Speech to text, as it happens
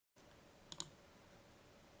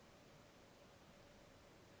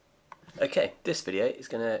Okay, this video is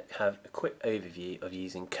going to have a quick overview of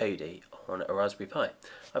using Kodi on a Raspberry Pi.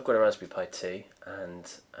 I've got a Raspberry Pi 2 and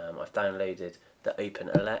I've downloaded the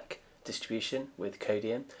OpenELEC distribution with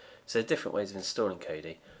Kodi in. So there are different ways of installing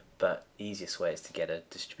Kodi, but the easiest way is to get a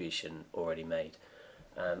distribution already made.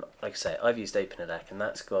 Like I say, I've used OpenELEC and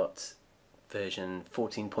that's got version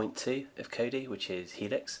 14.2 of Kodi, which is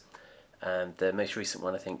Helix. The most recent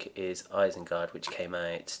one I think is Isengard, which came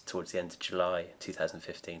out towards the end of July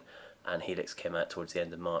 2015, and Helix came out towards the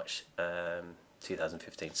end of March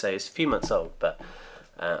 2015. So it's a few months old, but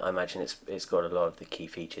I imagine it's got a lot of the key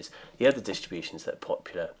features. The other distributions that are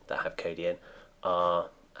popular that have Kodi in are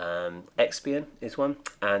XBian is one,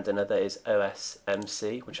 and another is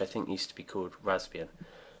OSMC, which I think used to be called Raspbian.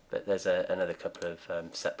 But there's another couple of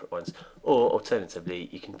separate ones. Or alternatively,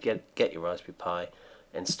 you can get your Raspberry Pi,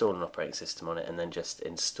 install an operating system on it, and then just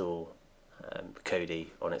install Kodi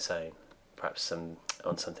on its own, perhaps on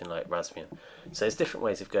something like Raspbian. So there's different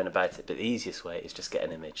ways of going about it, but the easiest way is just get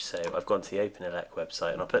an image. So I've gone to the OpenELEC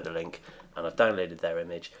website and I'll put the link, and I've downloaded their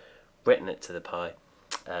image, written it to the Pi,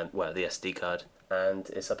 well, the SD card, and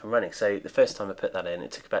it's up and running. So the first time I put that in,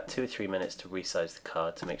 it took about 2 or 3 minutes to resize the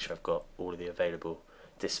card to make sure I've got all of the available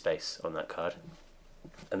disk space on that card,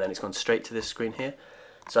 and then it's gone straight to this screen here.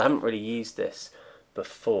 So I haven't really used this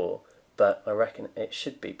before, but I reckon it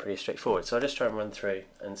should be pretty straightforward. So I'll just try and run through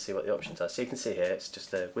and see what the options are. So you can see here it's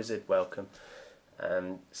just a wizard welcome,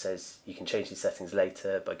 says you can change these settings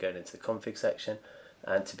later by going into the config section,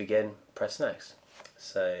 and to begin press next.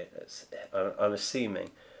 So I'm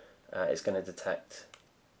assuming it's going to detect,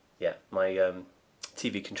 yeah, my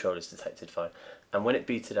TV controller is detected fine. And when it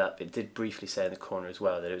booted up, it did briefly say in the corner as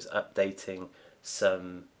well that it was updating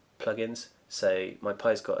some plugins. So my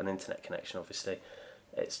Pi's got an internet connection, obviously.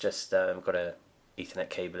 It's just got a Ethernet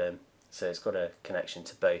cable in, so it's got a connection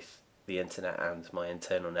to both the internet and my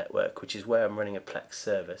internal network, which is where I'm running a Plex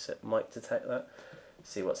server, so it might detect that.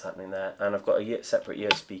 See what's happening there. And I've got a separate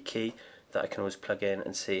USB key that I can always plug in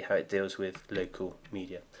and see how it deals with local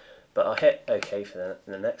media. But I'll hit OK for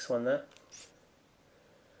the next one there.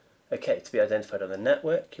 Okay, to be identified on the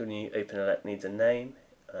network, your new OpenELEC needs a name.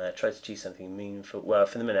 Try to choose something meaningful. Well,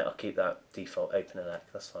 for the minute, I'll keep that default OpenELEC.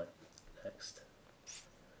 That's fine. Next.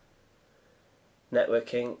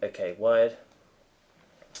 Networking. Okay, wired.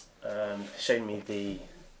 Showing me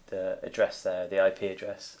the address there, the IP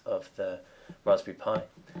address of the Raspberry Pi.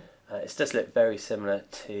 It does look very similar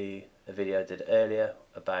to a video I did earlier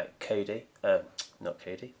about Kodi. Not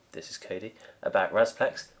Kodi. This is Kodi, about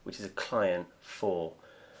Rasplex, which is a client for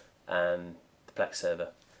the Plex server.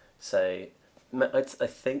 So I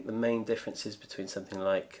think the main differences between something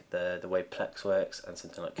like the way Plex works and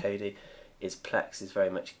something like Kodi is Plex is very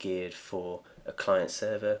much geared for a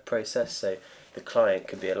client-server process. So the client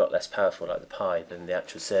can be a lot less powerful, like the Pi, than the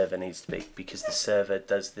actual server needs to be, because the server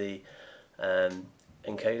does the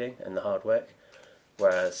encoding and the hard work.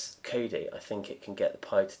 Whereas Kodi, I think it can get the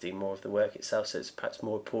Pi to do more of the work itself, so it's perhaps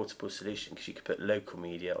more a portable solution, because you could put local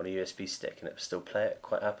media on a USB stick and it will still play it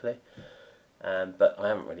quite happily. But I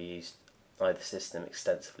haven't really used either system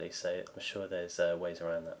extensively, so I'm sure there's ways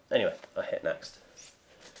around that. Anyway, I hit next.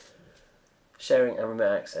 Sharing and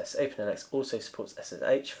remote access. OpenELEC also supports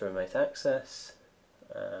SSH for remote access,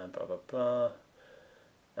 blah blah blah.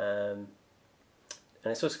 And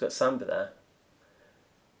it's also got Samba there,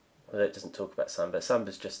 although it doesn't talk about Samba.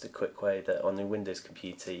 Samba is just a quick way that on the Windows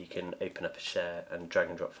computer you can open up a share and drag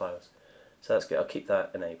and drop files. So that's good. I'll keep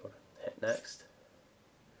that enabled. Hit next.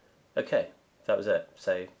 Okay, that was it.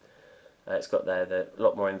 So it's got there a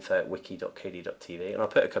lot more info at wiki.kodi.tv, and I'll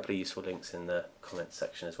put a couple of useful links in the comments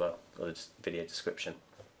section as well, or the video description.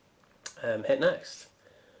 Hit next.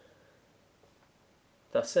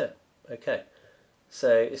 That's it. Okay,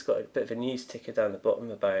 so it's got a bit of a news ticker down the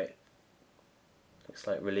bottom about, looks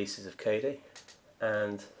like, releases of Kodi,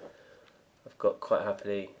 and I've got quite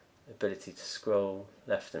happily the ability to scroll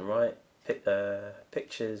left and right,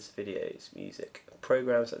 pictures, videos, music,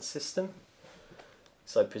 programs and system.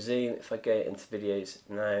 So I presume if I go into videos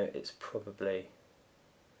now, it's probably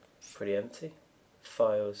pretty empty.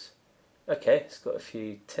 Files. Okay, it's got a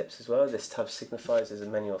few tips as well. This tab signifies there's a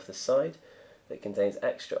menu off the side that contains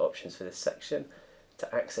extra options for this section.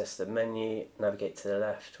 To access the menu, navigate to the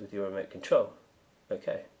left with your remote control.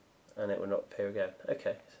 Okay, and it will not appear again.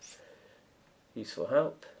 Okay, useful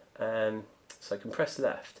help. So I can press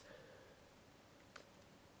left.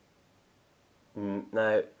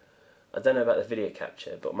 Now, I don't know about the video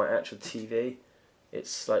capture, but my actual TV,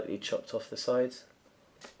 it's slightly chopped off the sides.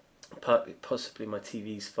 Possibly my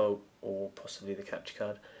TV's fault, or possibly the capture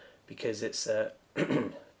card, because it's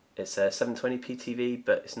It's a 720p TV,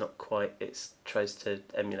 but it's not quite. It tries to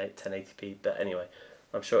emulate 1080p, but anyway,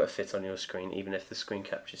 I'm sure it'll fit on your screen, even if the screen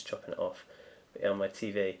capture's chopping it off. But yeah, on my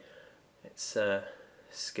TV, it's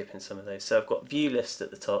skipping some of those. So I've got view list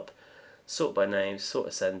at the top, sort by name, sort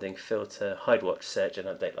ascending, filter, hide watch, search, and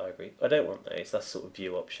update library. I don't want those. That's sort of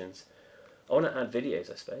view options. I want to add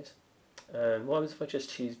videos, I suppose. What happens if I just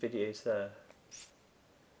choose videos there?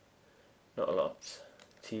 Not a lot.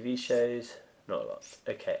 TV shows, not a lot.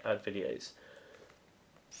 Okay, add videos.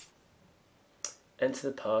 Enter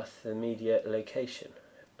the path, the media location.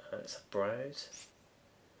 Let's browse.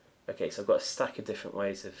 Okay, so I've got a stack of different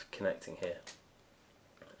ways of connecting here.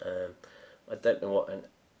 I don't know what an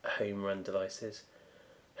home run device is.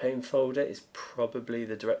 Home folder is probably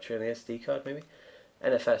the directory on the SD card, maybe.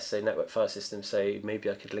 NFS, so network file system, so maybe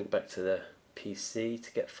I could link back to the PC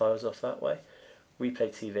to get files off that way. Replay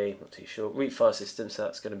TV, not too sure. Read file system, so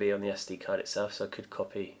that's going to be on the SD card itself, so I could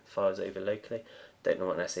copy files over locally. Don't know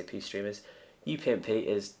what an SAP stream is. UPnP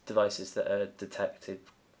is devices that are detected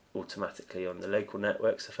automatically on the local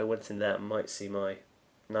network, so if I went in there I might see my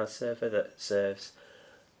NAS server that serves,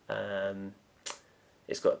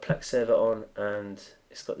 it's got a Plex server on, and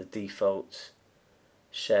it's got the default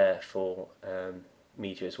share for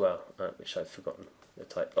media as well, which I've forgotten the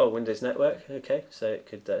type. Oh, Windows Network, okay, so it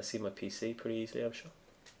could see my PC pretty easily, I'm sure.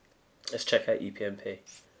 Let's check out UPnP.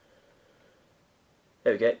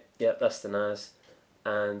 There we go, yeah, that's the NAS,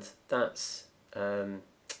 and that's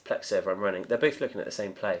Plex server I'm running. They're both looking at the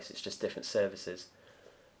same place, it's just different services.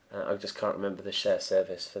 I just can't remember the share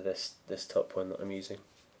service for this top one that I'm using.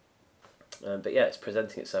 But yeah, it's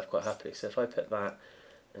presenting itself quite happily. So if I put that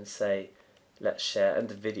and say, let's share,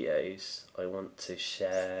 under videos, I want to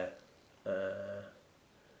share,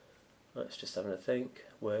 let's just having a think,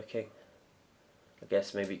 working. I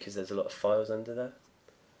guess maybe because there's a lot of files under there.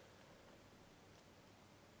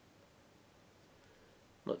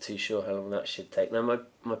 Not too sure how long that should take. Now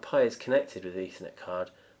my Pi is connected with the Ethernet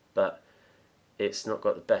card, but it's not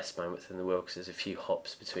got the best bandwidth in the world because there's a few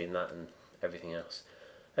hops between that and everything else.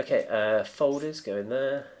 Okay, folders go in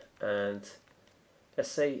there, and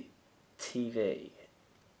let's say TV.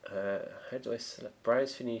 How do I select?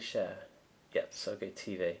 Browse for new share. Yep, so I'll go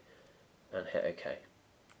TV and hit OK.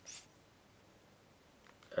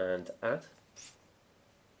 And add.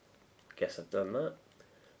 Guess I've done that.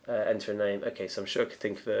 Enter a name. Okay, so I'm sure I could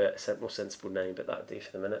think of a more sensible name, but that'll do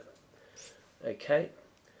for the minute. Okay,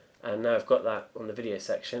 and now I've got that on the video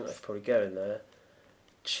section. I could probably go in there,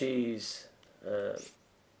 choose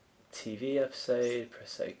TV episode,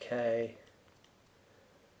 press OK,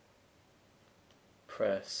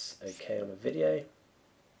 press OK on a video.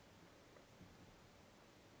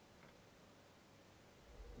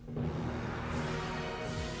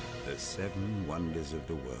 The 7 wonders of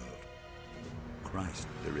the world. Christ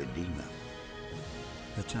the Redeemer,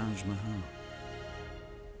 the Taj Mahal,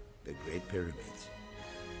 the Great Pyramids.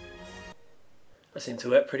 That seemed to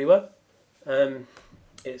work pretty well.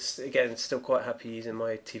 It's again still quite happy using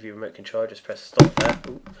my TV remote control. Just press stop there.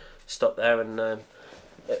 Ooh, stop there, and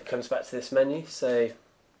it comes back to this menu. So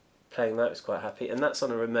playing that was quite happy, and that's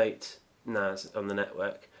on a remote NAS on the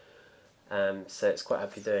network. So it's quite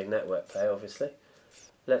happy doing network play, obviously.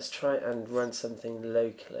 Let's try and run something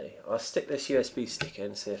locally. I'll stick this USB stick in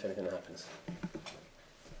and see if anything happens.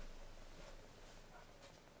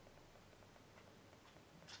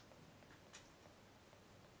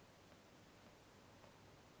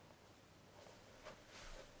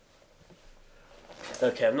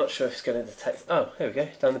 Okay, I'm not sure if it's going to detect... Oh, here we go,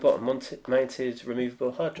 down the bottom, mounted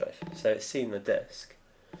removable hard drive. So it's seen the disk.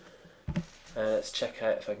 Let's check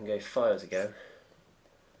out if I can go files again.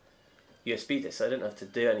 USB disk, so I don't have to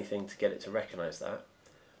do anything to get it to recognise that.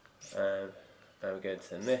 Now we're going to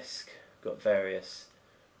the MISC, got various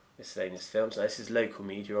miscellaneous films. Now this is local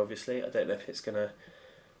media, obviously. I don't know if it's going to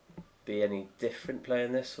be any different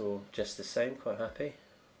playing this or just the same, quite happy.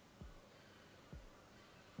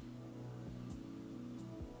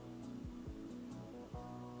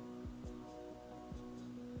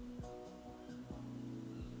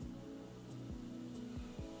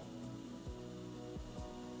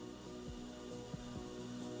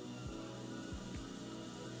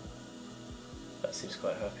 That seems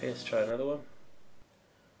quite happy. Let's try another one.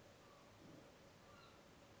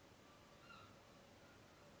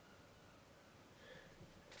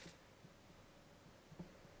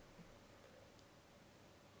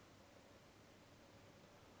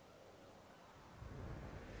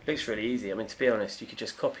 Looks really easy. I mean, to be honest, you could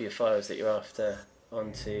just copy your files that you're after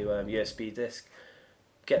onto USB disk,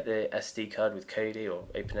 get the SD card with Kodi or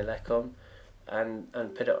OpenELEC on, and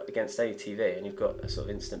put it against ATV, and you've got a sort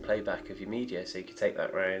of instant playback of your media, so you could take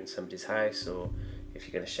that around somebody's house, or if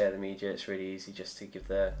you're going to share the media, it's really easy just to give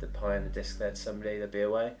the Pi and the disc there to somebody, they'll be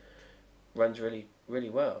away. Runs really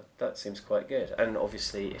well. That seems quite good. And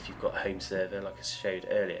obviously if you've got a home server like I showed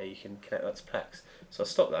earlier, you can connect that to Plex. So I'll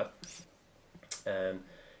stop that. You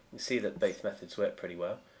can see that both methods work pretty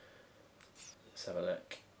well. Let's have a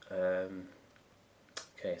look.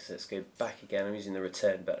 Okay, so let's go back again. I'm using the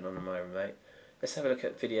return button on my remote. Let's have a look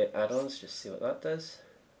at video add-ons, just see what that does.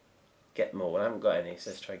 Get more. Well, I haven't got any,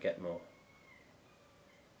 so let's try get more.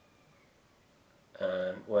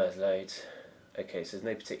 Where's loads? Okay, so there's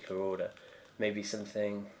no particular order. Maybe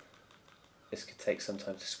something, this could take some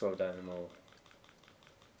time to scroll down them all.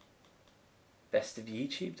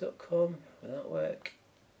 bestofyoutube.com, will that work?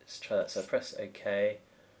 Let's try that. So I press OK,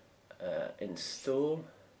 install,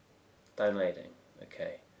 downloading.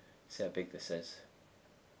 Okay, see how big this is.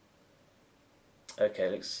 Okay,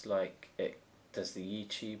 looks like it does the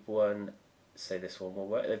YouTube one, say this one will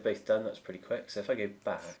work. They've both done, that's pretty quick. So if I go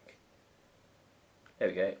back, there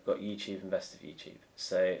we go, got YouTube and best of YouTube.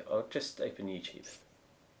 So I'll just open YouTube.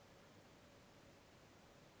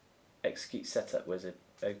 Execute setup wizard,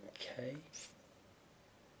 okay.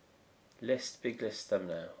 List, big list,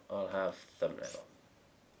 thumbnail. I'll have thumbnail.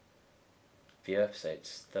 View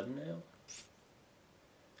episodes, thumbnail.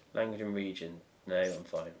 Language and region, no, I'm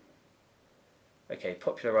fine. Okay,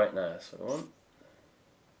 popular right now, that's what I want.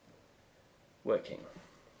 Working.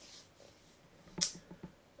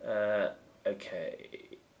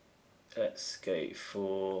 Okay, let's go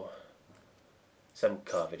for some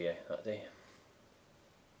car video, that'll do.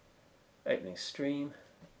 Opening stream.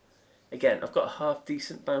 Again, I've got a half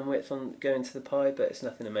decent bandwidth on going to the Pi, but it's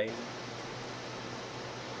nothing amazing.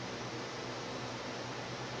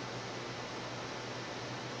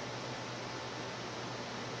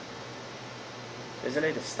 There's a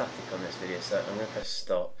load of static on this video, so I'm going to press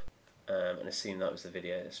stop and assume that was the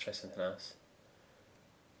video. Let's try something else.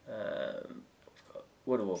 We've got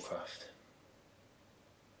World of Warcraft.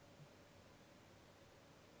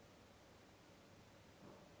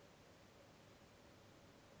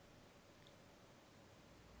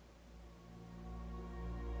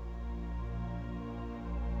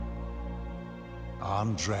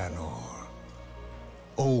 On Draenor,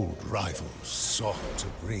 old rivals sought to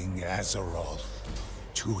bring Azeroth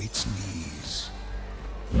to its knees.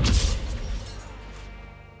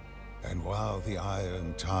 And while the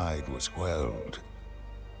Iron Tide was quelled,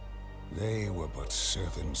 they were but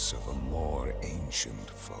servants of a more ancient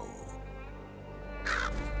foe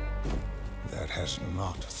that has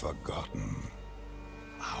not forgotten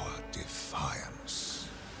our defiance.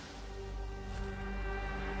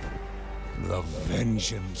 The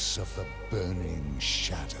vengeance of the burning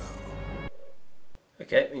shadow.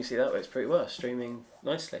 Okay, you can see that works pretty well, streaming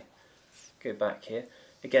nicely. Go back here.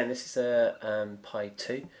 Again, this is a Pi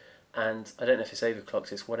 2, and I don't know if it's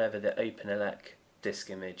overclocked, it's whatever the OpenELEC disk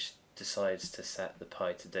image decides to set the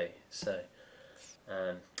Pi to do. So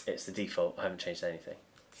it's the default, I haven't changed anything.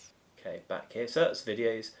 Okay, back here. So that's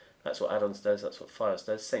videos, that's what add-ons does, that's what files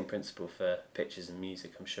does. Same principle for pictures and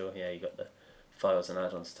music, I'm sure. Yeah, you got the files and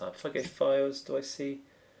add-ons tab. If I go files, do I see?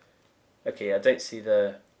 Okay, I don't see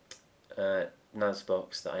the NAS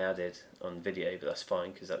box that I added on video, but that's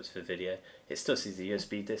fine because that was for video. It still sees the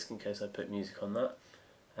USB disk in case I put music on that.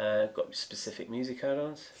 Got specific music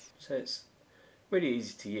add-ons, so it's really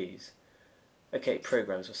easy to use. Okay,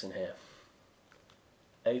 programs, what's in here?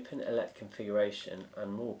 OpenELEC configuration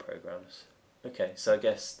and more programs. Okay, so I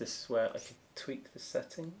guess this is where I could tweak the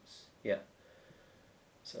settings. Yeah,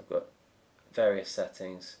 so I've got various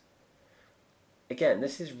settings. Again,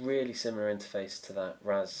 this is really similar interface to that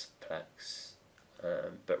Rasplex,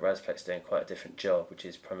 but Rasplex doing quite a different job, which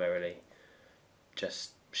is primarily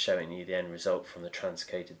just showing you the end result from the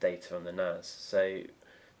transcoded data on the NAS. So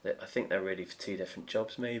I think they're really for two different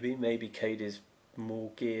jobs. Maybe Kodi is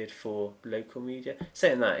more geared for local media.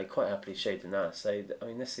 Saying that, it quite happily showed the NAS. So I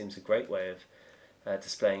mean, this seems a great way of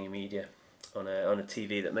displaying your media on a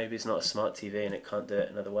TV that maybe is not a smart TV and it can't do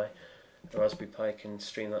it another way. The Raspberry Pi can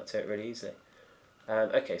stream that to it really easily.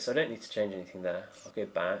 Okay, so I don't need to change anything there. I'll go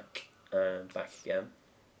back again,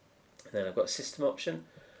 and then I've got a system option.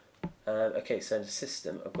 Okay, so in the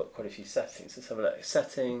system I've got quite a few settings. Let's have a look.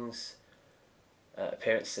 Settings,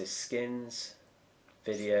 appearance, so skins,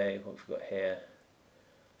 video, what we've got here,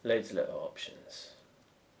 loads of little options.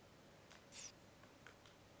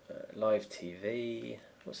 Live TV,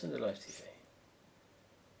 what's under live TV?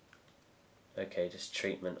 Okay, just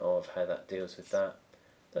treatment of how that deals with that.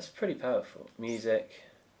 That's pretty powerful. Music,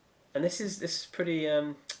 and this is pretty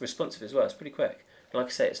responsive as well. It's pretty quick. And like I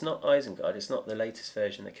say, it's not Isengard, it's not the latest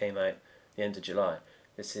version that came out the end of July.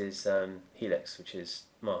 This is Helix, which is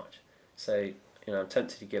March. So I'm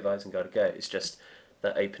tempted to give Isengard a go. It's just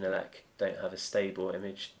that OpenELEC don't have a stable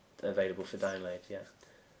image available for download yet.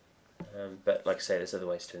 But like I say, there's other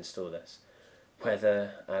ways to install this.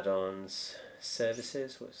 Weather, add-ons,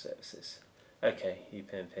 services. What services? Okay,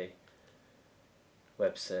 UPnP,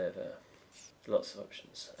 web server, lots of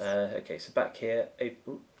options. Okay, so back here,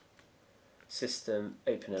 system,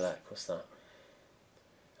 OpenELEC, what's that?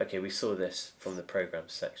 Okay, we saw this from the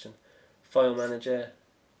programs section. File manager,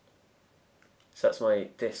 so that's my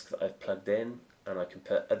disk that I've plugged in, and I can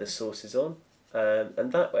put other sources on.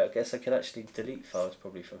 And that way I guess I can actually delete files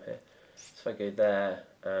probably from here. So if I go there,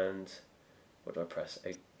 and what do I press?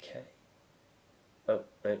 OK. Oh,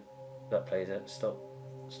 no, that plays it. Stop.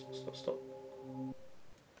 Stop.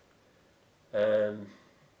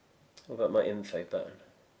 What about my info button?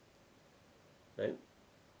 No.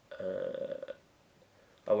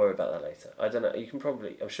 I'll worry about that later. I don't know, you can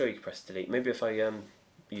probably, I'm sure you can press delete. Maybe if I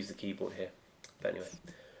use the keyboard here. But anyway.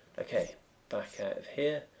 Okay, back out of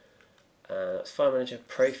here. That's File Manager,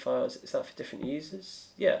 Profiles. Is that for different users?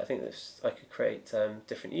 Yeah, I think I could create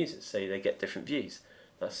different users so they get different views.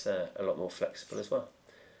 That's a lot more flexible as well.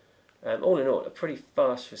 All in all, a pretty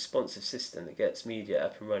fast, responsive system that gets media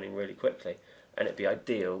up and running really quickly. And it'd be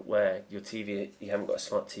ideal where your TV, you haven't got a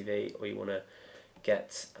smart TV, or you want to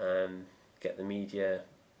get the media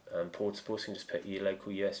portable, so you can just put your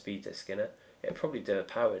local USB disk in it. It'd probably do a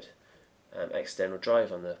powered external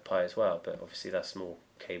drive on the Pi as well, but obviously that's more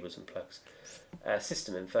cables and plugs.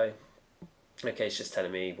 System info. Okay, it's just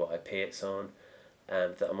telling me what IP it's on,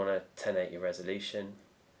 that I'm on a 1080 resolution,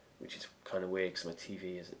 which is kind of weird because my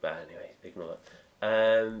TV isn't bad. Anyway, ignore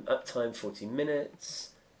that. Uptime 40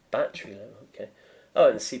 minutes. Battery level, okay. Oh,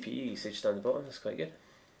 and the CPU usage down the bottom, that's quite good.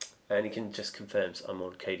 And you can just confirm I'm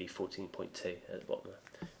on Kodi 14.2 at the bottom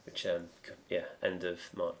there, which, yeah, end of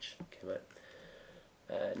March came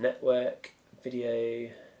out. Network, video,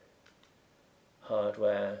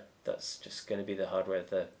 hardware, that's just going to be the hardware of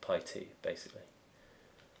the Pi 2, basically.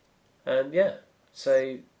 And yeah,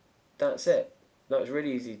 so that's it. That was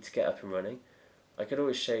really easy to get up and running. I could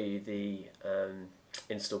always show you the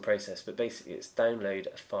install process, but basically it's download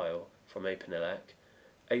a file from OpenELEC,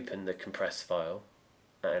 open the compressed file,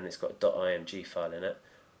 and it's got a .img file in it,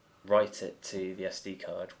 write it to the SD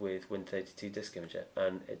card with Win32 Disk Imager,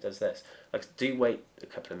 and it does this. Do wait a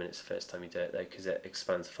couple of minutes the first time you do it though, because it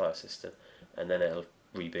expands the file system, and then it'll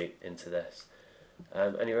reboot into this.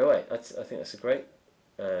 And you're away. I think that's a great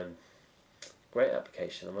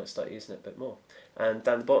application. I might start using it a bit more. And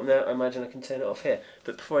down the bottom there, I imagine I can turn it off here.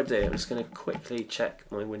 But before I do, I'm just going to quickly check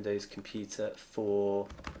my Windows computer for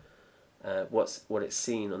what it's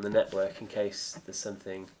seen on the network, in case there's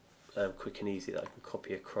something quick and easy that I can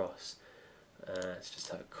copy across. Let's just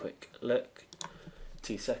have a quick look.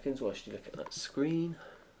 2 seconds whilst you look at that screen.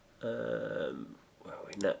 Where are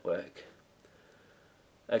we? Network.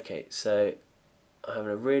 Okay, so I'm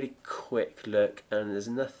having a really quick look, and there's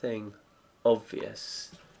nothing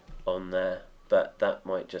obvious on there, but that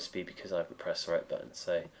might just be because I haven't pressed the right button,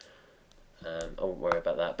 so I won't worry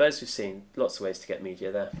about that. But as we've seen, lots of ways to get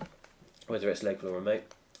media there, whether it's local or remote,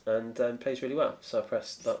 and plays really well. So I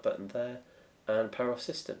press that button there and power off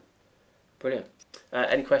system. Brilliant.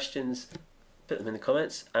 Any questions, put them in the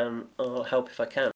comments and I'll help if I can.